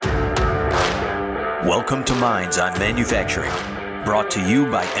Welcome to Minds on Manufacturing, brought to you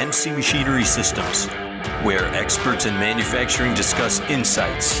by MC Machinery Systems, where experts in manufacturing discuss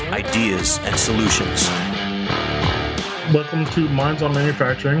insights, ideas, and solutions. Welcome to Minds on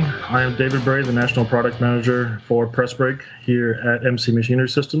Manufacturing. I am David Bray, the National Product Manager for Pressbrake here at MC Machinery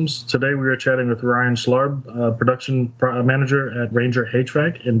Systems. Today we are chatting with Ryan Schlarb, Production Manager at Ranger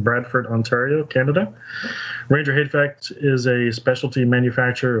HVAC in Bradford, Ontario, Canada. Ranger HVAC is a specialty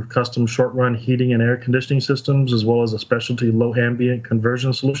manufacturer of custom short-run heating and air conditioning systems, as well as a specialty low-ambient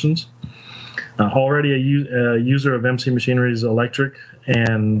conversion solutions. Already a user of MC Machinery's electric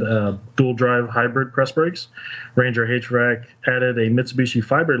and dual-drive hybrid press brakes, Ranger HVAC added a Mitsubishi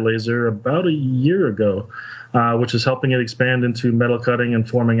fiber laser about a year ago, which is helping it expand into metal cutting and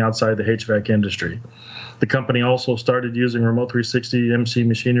forming outside the HVAC industry. The company also started using Remote 360 MC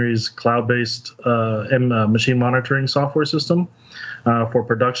Machinery's cloud-based machine monitoring software system for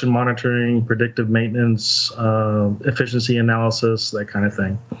production monitoring, predictive maintenance, efficiency analysis, that kind of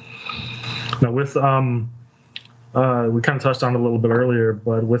thing. Now, with we kind of touched on it a little bit earlier,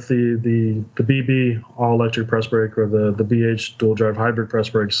 but with the BB all-electric press brake or the BH dual-drive hybrid press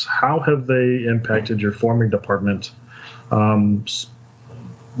brakes, how have they impacted your forming department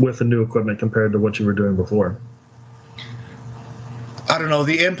with the new equipment compared to what you were doing before? I don't know.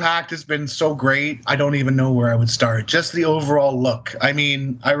 The impact has been so great. I don't even know where I would start. Just the overall look. I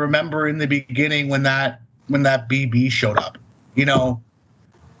mean, I remember in the beginning when that BB showed up, you know,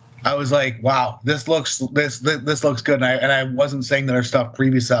 I was like, wow, this looks good. And I wasn't saying that our stuff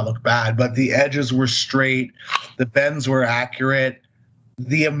previous that looked bad, but the edges were straight, the bends were accurate.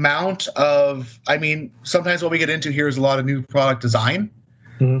 The amount of, I mean, sometimes what we get into here is a lot of new product design.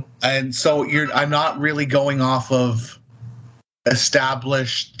 Mm-hmm. And so I'm not really going off of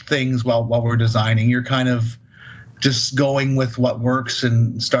established things while we're designing. You're kind of just going with what works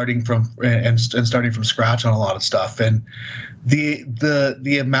and starting from scratch on a lot of stuff. And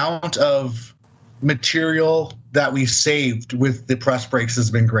the amount of material that we saved with the press brakes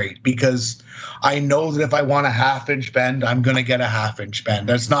has been great, because I know that if I want a 1/2-inch bend, I'm going to get a 1/2-inch bend.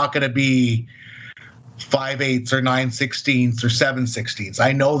 That's not going to be 5/8 or 9/16 or 7/16.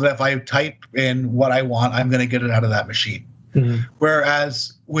 I know that if I type in what I want, I'm going to get it out of that machine. Mm-hmm.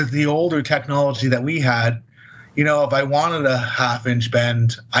 Whereas with the older technology that we had, you know, if I wanted a 1/2-inch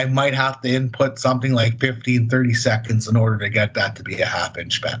bend, I might have to input something like 15-30 seconds in order to get that to be a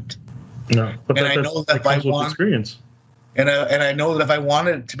 1/2-inch bend. No, but and I know that if I want experience, and I know that if I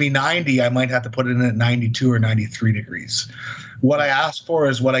wanted it to be 90, I might have to put it in at 92 or 93 degrees. What I ask for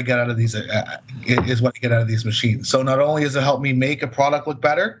is what I get out of these machines. So not only has it helped me make a product look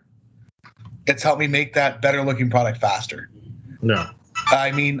better, it's helped me make that better looking product faster. No.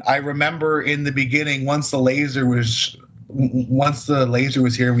 I mean, I remember in the beginning, once the laser was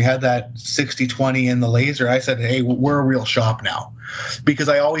here and we had that 60/20 in the laser, I said, hey, we're a real shop now. Because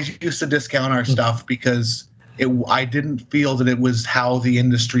I always used to discount our stuff because I didn't feel that it was how the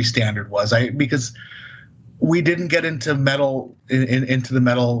industry standard was. Because we didn't get into metal into the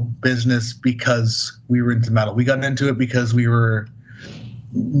metal business because we were into metal. We got into it because we were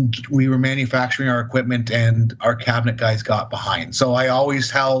manufacturing our equipment and our cabinet guys got behind. So I always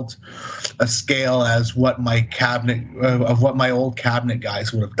held a scale as what my old cabinet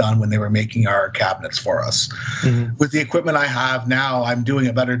guys would have done when they were making our cabinets for us. Mm-hmm. With the equipment I have now, I'm doing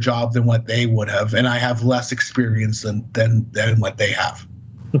a better job than what they would have, and I have less experience than what they have.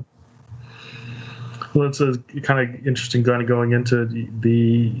 Well, it's a kind of interesting kind of going into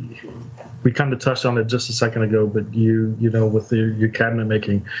we kind of touched on it just a second ago, but you know, with your cabinet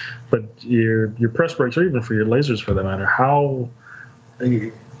making, but your press brakes, or even for your lasers for that matter, how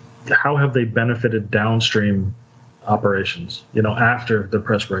have they benefited downstream operations, you know, after the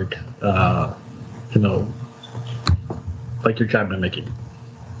press brake, you know, like your cabinet making?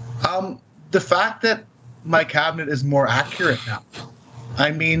 The fact that my cabinet is more accurate now.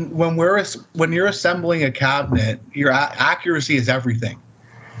 I mean, when you're assembling a cabinet, your accuracy is everything.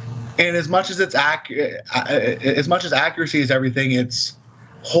 And as much as accuracy is everything, it's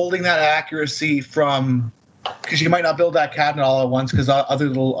holding that accuracy from, because you might not build that cabinet all at once because other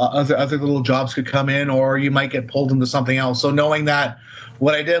little jobs could come in, or you might get pulled into something else. So knowing that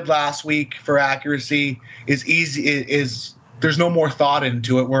what I did last week for accuracy is easy, there's no more thought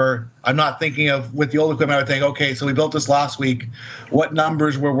into it, where I'm not thinking of, with the old equipment, I would think, okay, so we built this last week. What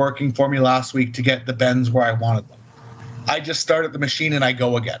numbers were working for me last week to get the bends where I wanted them? I just start at the machine and I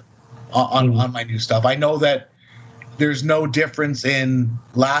go again on my new stuff. I know that there's no difference in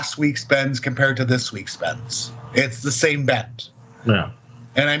last week's bends compared to this week's bends. It's the same bend. Yeah.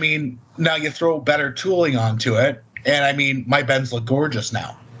 And I mean, now you throw better tooling onto it, and I mean, my bends look gorgeous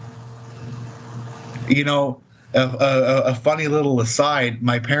now. You know, a funny little aside,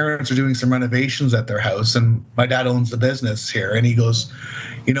 my parents are doing some renovations at their house, and my dad owns the business here, and he goes,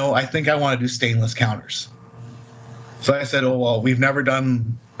 you know, I think I want to do stainless counters. So I said, oh, well, we've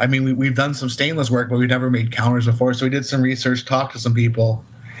done some stainless work, but we've never made counters before. So we did some research, talked to some people,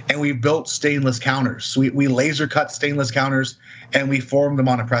 and we built stainless counters. So we laser cut stainless counters, and we formed them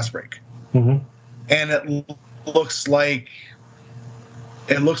on a press brake. Mm-hmm. And it looks like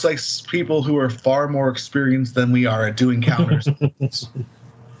people who are far more experienced than we are at doing counters.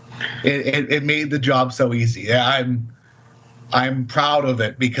 it made the job so easy. Yeah, I'm proud of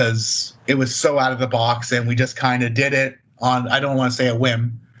it because it was so out of the box, and we just kind of did it on, I don't want to say a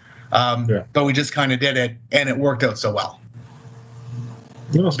whim, but we just kind of did it, and it worked out so well.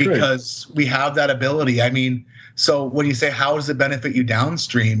 Because we have that ability. I mean, so when you say how does it benefit you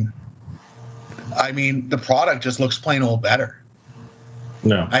downstream, I mean, the product just looks plain old better.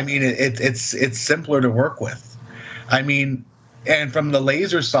 No, I mean it's simpler to work with. I mean, and from the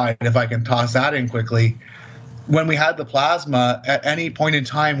laser side, if I can toss that in quickly, when we had the plasma, at any point in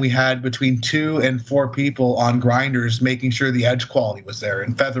time, we had between 2 and 4 people on grinders making sure the edge quality was there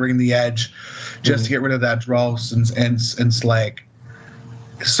and feathering the edge, just to get rid of that dross and slag.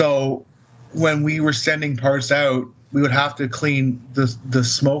 So when we were sending parts out, we would have to clean the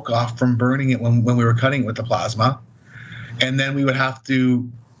smoke off from burning it when we were cutting it with the plasma. And then we would have to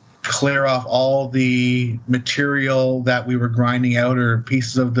clear off all the material that we were grinding out or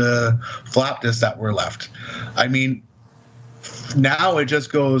pieces of the flap disc that were left. I mean, now it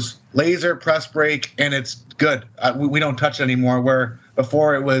just goes laser, press brake, and it's good. We don't touch it anymore, where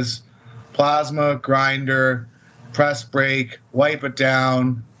before it was plasma, grinder, press brake, wipe it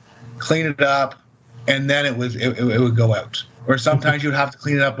down, clean it up, and then it would go out. Or sometimes you'd have to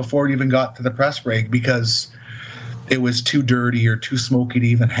clean it up before it even got to the press brake because it was too dirty or too smoky to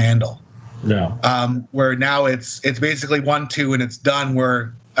even handle. No. Where now it's basically 1, 2, and it's done.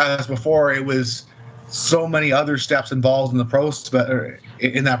 Where as before it was so many other steps involved in the process.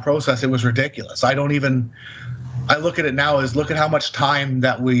 In that process, it was ridiculous. I look at it now as look at how much time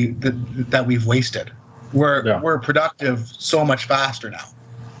that we've wasted. We're productive so much faster now.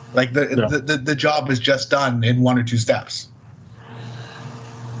 Like the job is just done in 1 or 2 steps.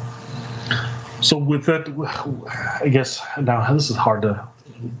 So with that, I guess now this is hard to.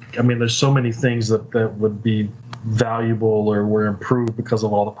 I mean, there's so many things that would be valuable or were improved because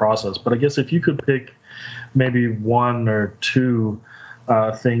of all the process. But I guess if you could pick maybe 1 or 2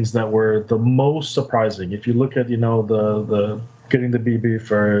 things that were the most surprising, if you look at the getting the BB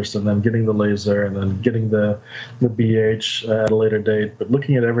first, and then getting the laser, and then getting the BH at a later date, but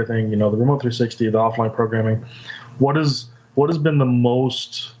looking at everything, the Remote 360, the offline programming, what has been the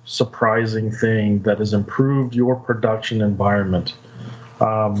most surprising thing that has improved your production environment?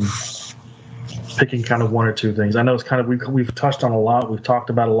 Picking kind of 1 or 2 things. I know it's kind of we've touched on a lot, we've talked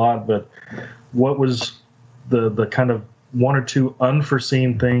about a lot, but what was the kind of 1 or 2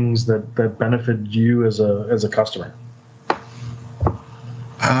 unforeseen things that benefited you as a customer?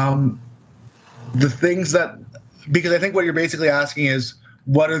 The things because I think what you're basically asking is,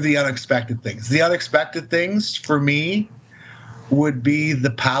 what are the unexpected things? The unexpected things for me would be the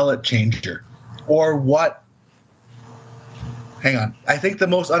pallet changer, or what? Hang on. I think the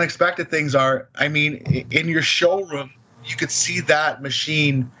most unexpected things are, I mean, in your showroom, you could see that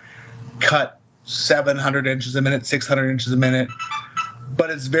machine cut 700 inches a minute, 600 inches a minute. But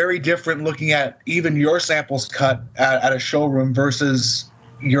it's very different looking at even your samples cut at a showroom versus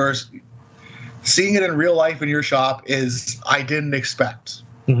yours. Seeing it in real life in your shop I didn't expect.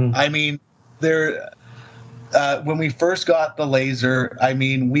 Mm-hmm. I mean, when we first got the laser, I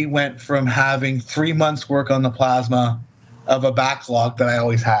mean, we went from having 3 months work on the plasma of a backlog that I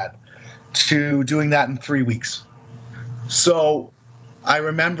always had to doing that in 3 weeks. So I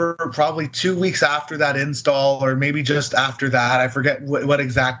remember probably 2 weeks after that install, or maybe just after that, I forget what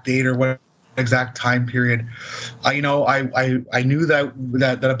exact date or what exact time period. I knew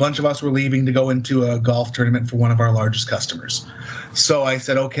that a bunch of us were leaving to go into a golf tournament for one of our largest customers. So I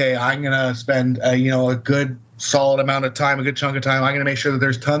said, okay, I'm gonna spend a good solid amount of time, a good chunk of time. I'm gonna make sure that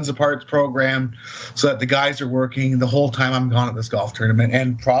there's tons of parts programmed so that the guys are working the whole time I'm gone at this golf tournament.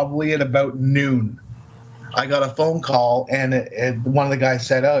 And probably at about noon, I got a phone call, and one of the guys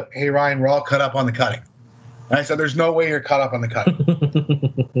said, "Oh, hey Ryan, we're all cut up on the cutting." And I said, "There's no way you're cut up on the cutting."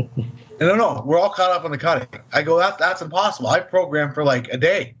 No, we're all cut up on the cutting. I go, that's impossible. I programmed for like a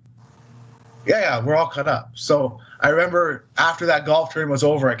day. Yeah, we're all cut up. So I remember after that golf tournament was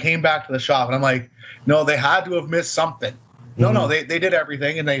over, I came back to the shop, and I'm like, no, they had to have missed something. No, they did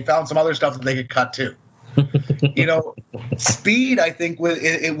everything, and they found some other stuff that they could cut too. Speed, I think,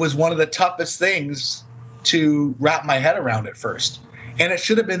 it was one of the toughest things to wrap my head around at first. And it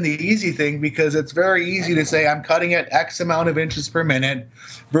should have been the easy thing, because it's very easy to say I'm cutting at X amount of inches per minute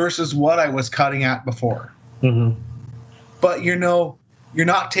versus what I was cutting at before. Mm-hmm. But, you're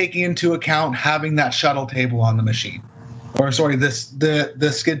not taking into account having that shuttle table on the machine. Or, sorry,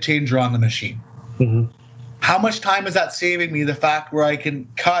 the skid changer on the machine. Mm-hmm. How much time is that saving me, the fact where I can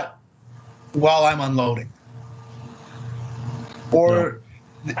cut while I'm unloading? Or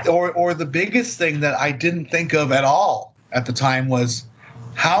the biggest thing that I didn't think of at all at the time was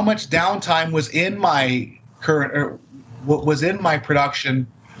how much downtime was in my production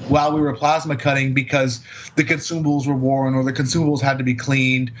while we were plasma cutting, because the consumables were worn, or the consumables had to be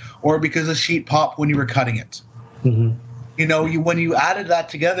cleaned, or because the sheet popped when you were cutting it. Mm-hmm. When you added that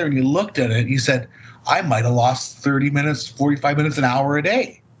together and you looked at it, you said, I might have lost 30 minutes, 45 minutes, an hour a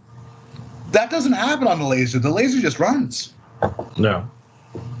day. That doesn't happen on the laser. The laser just runs. No.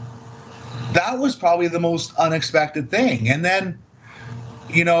 That was probably the most unexpected thing. And then,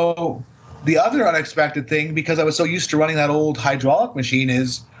 the other unexpected thing, because I was so used to running that old hydraulic machine,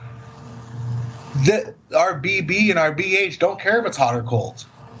 is that our BB and our BH don't care if it's hot or cold.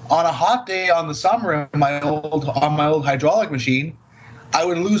 On a hot day on the summer on my old hydraulic machine, I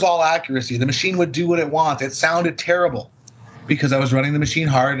would lose all accuracy. The machine would do what it wants. It sounded terrible because I was running the machine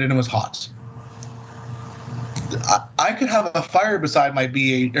hard and it was hot. I could have a fire beside my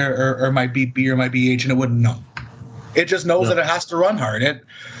BH or my BB or my BH and it wouldn't know. It just knows that it has to run hard.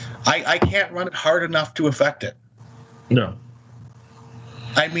 I can't run it hard enough to affect it. No.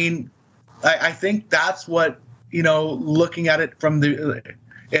 I mean, I think that's what, looking at it from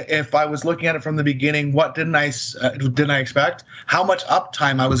if I was looking at it from the beginning, what didn't I expect? How much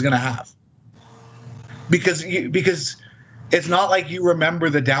uptime I was going to have. Because it's not like you remember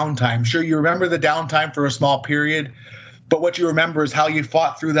the downtime. Sure, you remember the downtime for a small period, but what you remember is how you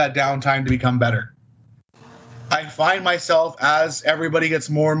fought through that downtime to become better. I find myself, as everybody gets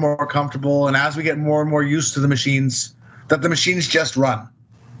more and more comfortable and as we get more and more used to the machines, that the machines just run.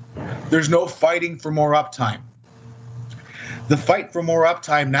 There's no fighting for more uptime. The fight for more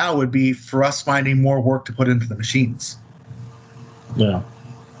uptime now would be for us finding more work to put into the machines. Yeah.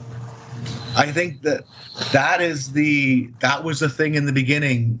 I think that was the thing in the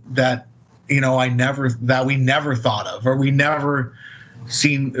beginning that we never thought of, or we never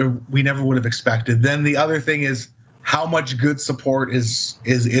would have expected. Then the other thing is how much good support is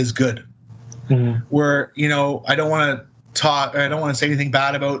good. Mm-hmm. Where I don't want to say anything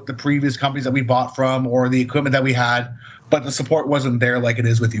bad about the previous companies that we bought from or the equipment that we had, but the support wasn't there like it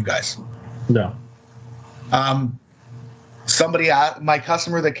is with you guys. No. My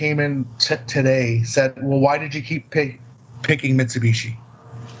customer that came in today said, well, why did you keep picking Mitsubishi?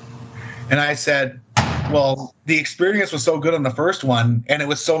 And I said, well, the experience was so good on the first one and it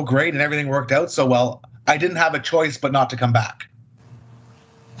was so great and everything worked out so well, I didn't have a choice but not to come back.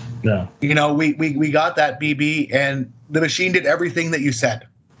 No. We got that BB and the machine did everything that you said.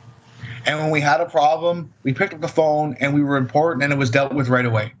 And when we had a problem, we picked up the phone and we were important and it was dealt with right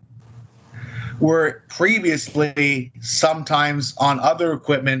away. Where previously, sometimes on other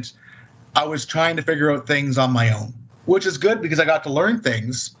equipment, I was trying to figure out things on my own, which is good because I got to learn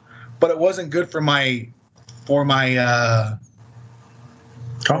things, but it wasn't good for my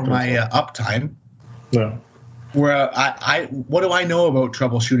uptime. No. Where what do I know about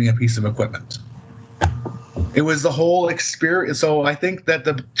troubleshooting a piece of equipment? It was the whole experience. So I think that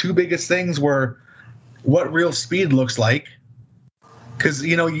the two biggest things were what real speed looks like. Because,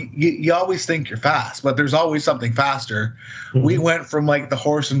 you always think you're fast, but there's always something faster. Mm-hmm. We went from like the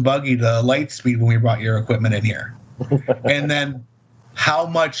horse and buggy to light speed when we brought your equipment in here. And then how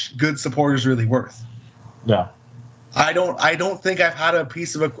much good support is really worth. Yeah. I don't think I've had a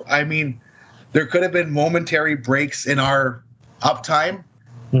piece of there could have been momentary breaks in our uptime.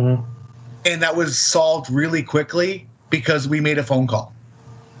 Mm-hmm. And that was solved really quickly because we made a phone call.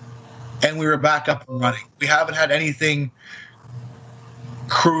 And we were back up and running. We haven't had anything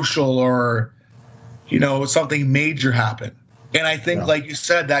crucial or something major happen. And I think, like you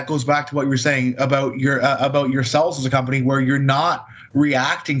said, that goes back to what you were saying about yourselves as a company, where you're not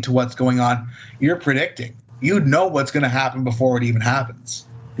reacting to what's going on, you're predicting. You know what's going to happen before it even happens.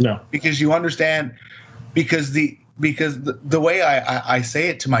 No, because you understand. Because the way I say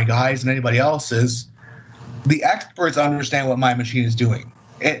it to my guys and anybody else is, the experts understand what my machine is doing.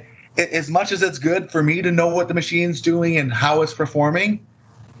 As much as it's good for me to know what the machine's doing and how it's performing,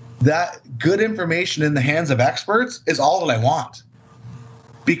 that good information in the hands of experts is all that I want.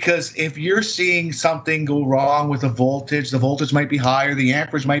 Because if you're seeing something go wrong with the voltage might be high or the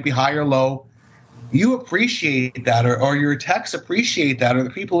amperage might be high or low, you appreciate that, or your techs appreciate that, or the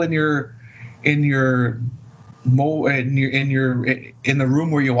people in the room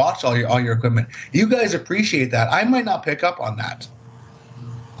where you watch all your equipment, you guys appreciate that. I might not pick up on that.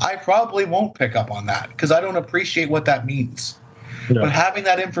 I probably won't pick up on that because I don't appreciate what that means. No. But having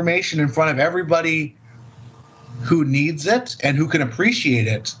that information in front of everybody who needs it and who can appreciate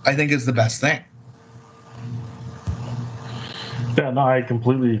it, I think is the best thing. Yeah, no, I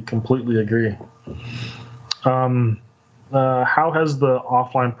completely agree. How has the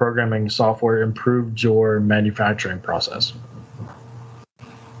offline programming software improved your manufacturing process?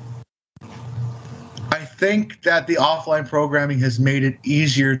 I think that the offline programming has made it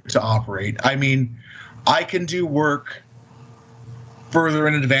easier to operate. I mean, I can do work further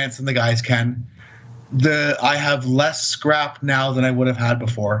in advance than the guys can. I have less scrap now than I would have had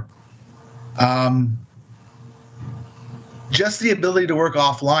before. Just the ability to work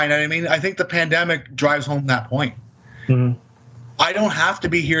offline. I mean, I think the pandemic drives home that point. Mm-hmm. I don't have to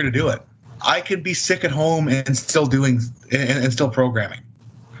be here to do it. I could be sick at home and still programming.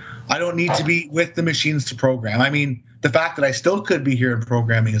 I don't need to be with the machines to program. I mean, the fact that I still could be here and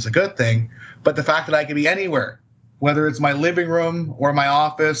programming is a good thing, but the fact that I could be anywhere, whether it's my living room or my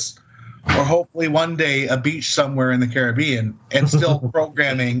office, or hopefully one day a beach somewhere in the Caribbean, and still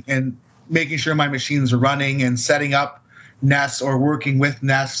programming and making sure my machines are running and setting up nests or working with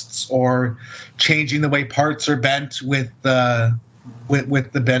nests or changing the way parts are bent with the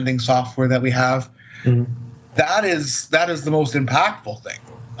bending software that we have. Mm-hmm. That is the most impactful thing.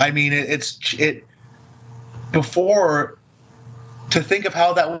 I mean, before, to think of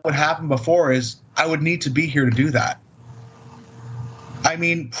how that would happen before is I would need to be here to do that. I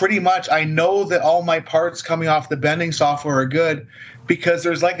mean, pretty much I know that all my parts coming off the bending software are good because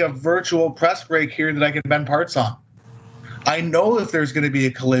there's like a virtual press brake here that I can bend parts on. I know if there's going to be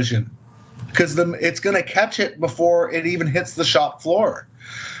a collision because it's going to catch it before it even hits the shop floor.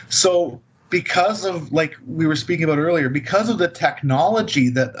 So because of, like we were speaking about earlier, because of the technology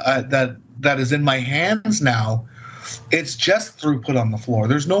that is in my hands now, it's just throughput on the floor.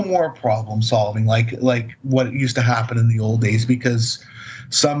 There's no more problem solving like what used to happen in the old days because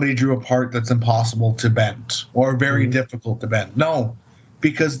somebody drew a part that's impossible to bend or very difficult to bend. No,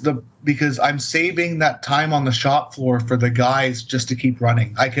 because I'm saving that time on the shop floor for the guys just to keep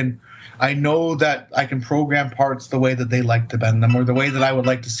running. I know that I can program parts the way that they like to bend them or the way that I would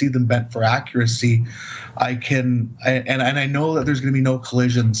like to see them bent for accuracy. I know that there's going to be no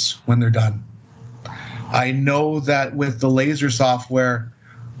collisions when they're done. I know that with the laser software,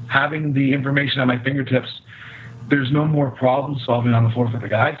 having the information at my fingertips, there's no more problem solving on the floor for the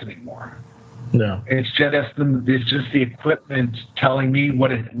guys anymore. No, it's just the equipment telling me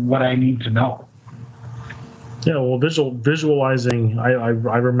what I need to know. Yeah, well, visualizing. I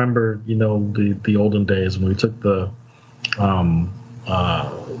remember, the olden days when we took the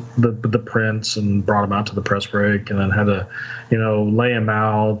prints and brought them out to the press brake, and then had to, lay them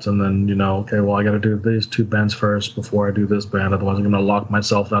out, and then okay, well, I got to do these two bends first before I do this bend, otherwise I'm going to lock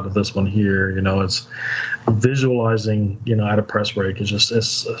myself out of this one here. It's visualizing, at a press brake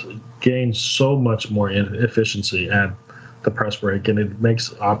it's gained so much more efficiency at the press brake, and it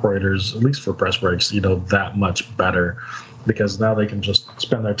makes operators, at least for press brakes, that much better because now they can just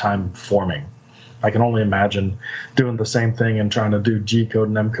spend their time forming. I can only imagine doing the same thing and trying to do G code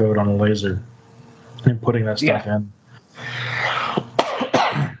and M code on a laser and putting that stuff in.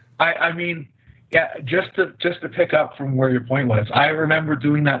 I mean, yeah, just to pick up from where your point was, I remember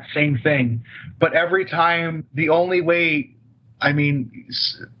doing that same thing, but every time the only way,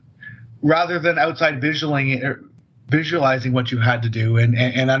 rather than outside visualizing what you had to do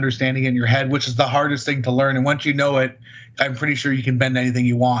and understanding it in your head, which is the hardest thing to learn. And once you know it, I'm pretty sure you can bend anything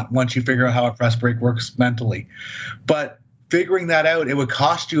you want once you figure out how a press brake works mentally. But figuring that out, it would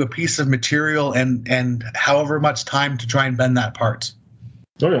cost you a piece of material and however much time to try and bend that part.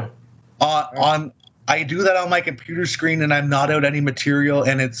 Oh yeah. I do that on my computer screen and I'm not out any material,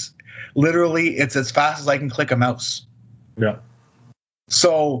 and it's as fast as I can click a mouse. Yeah.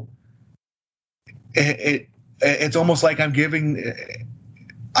 So it's almost like I've been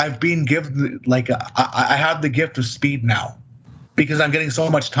given, like, I have the gift of speed now because I'm getting so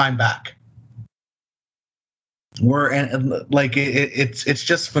much time back. It's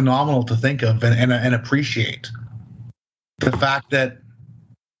just phenomenal to think of and appreciate the fact that,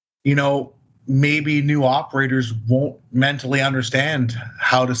 maybe new operators won't mentally understand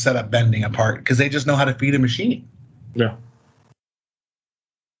how to set up bending a part because they just know how to feed a machine. Yeah.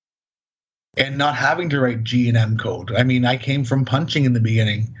 And not having to write G and M code. I mean, I came from punching in the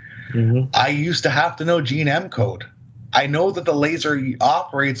beginning. Mm-hmm. I used to have to know G and M code. I know that the laser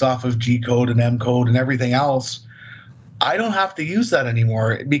operates off of G code and M code and everything else. I don't have to use that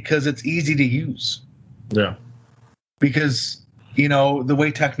anymore because it's easy to use. Yeah. Because, the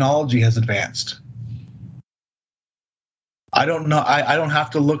way technology has advanced. I don't know. I don't have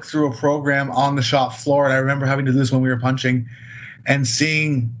to look through a program on the shop floor. And I remember having to do this when we were punching and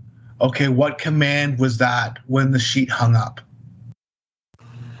seeing, okay, what command was that when the sheet hung up?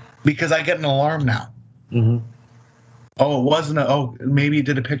 Because I get an alarm now. Mm-hmm. Oh, it wasn't maybe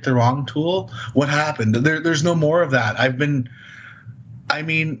did it pick the wrong tool? What happened? There's no more of that. I've been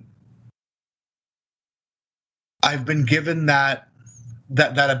given that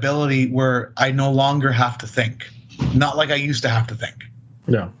ability where I no longer have to think. Not like I used to have to think.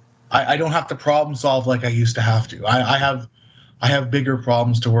 Yeah. I don't have to problem solve like I used to have to. I have bigger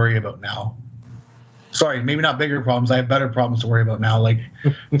problems to worry about now. Sorry, maybe not bigger problems. I have better problems to worry about now, like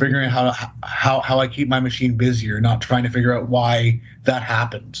figuring out how I keep my machine busier, not trying to figure out why that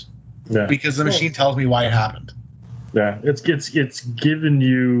happened. Yeah. Because the machine tells me why it happened. Yeah, it's given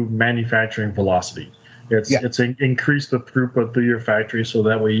you manufacturing velocity. It's increased the throughput through your factory, so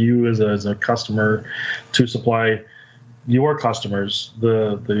that way you as a customer to supply your customers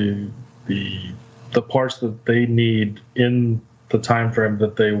the parts that they need in the time frame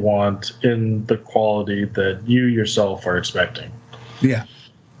that they want, in the quality that you yourself are expecting. Yeah.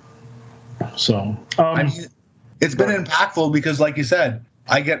 So it's been impactful because, like you said,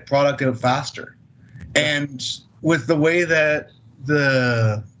 I get product out faster, and with the way that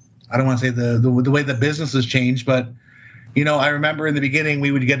I don't want to say the way the business has changed, but I remember in the beginning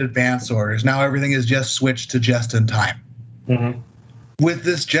we would get advance orders. Now everything is just switched to just in time. Mm-hmm. With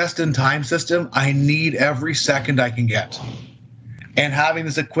this just in time system, I need every second I can get, and having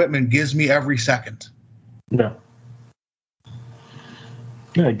this equipment gives me every second. Yeah.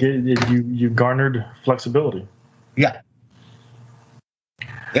 Yeah, you garnered flexibility. Yeah.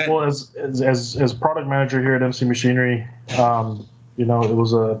 Well, as product manager here at MC Machinery, it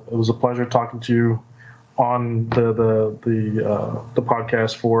was a pleasure talking to you on the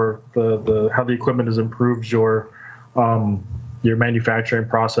podcast for the how the equipment has improved your manufacturing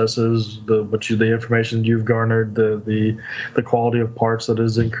processes, the information you've garnered, the quality of parts that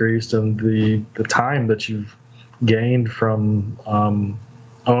has increased, and the time that you've gained from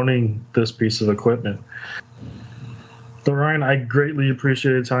owning this piece of equipment. So Ryan, I greatly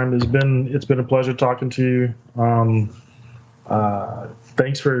appreciate your time. It's been a pleasure talking to you.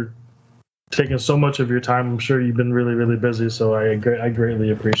 Thanks for taking so much of your time. I'm sure you've been really, really busy, so I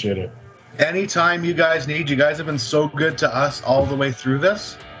greatly appreciate it. Anytime you guys need, you guys have been so good to us all the way through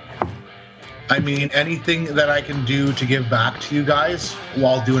this. I mean, anything that I can do to give back to you guys,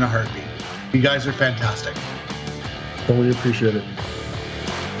 while doing a heartbeat. You guys are fantastic. Totally appreciate it.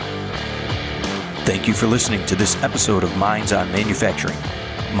 Thank you for listening to this episode of Minds on Manufacturing.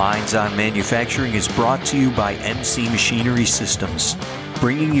 Minds on Manufacturing is brought to you by MC Machinery Systems,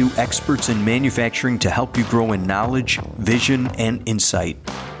 bringing you experts in manufacturing to help you grow in knowledge, vision, and insight.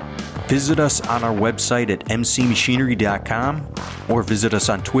 Visit us on our website at mcmachinery.com or visit us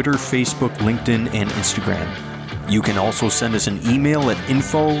on Twitter, Facebook, LinkedIn, and Instagram. You can also send us an email at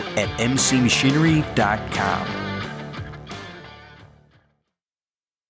info@mcmachinery.com.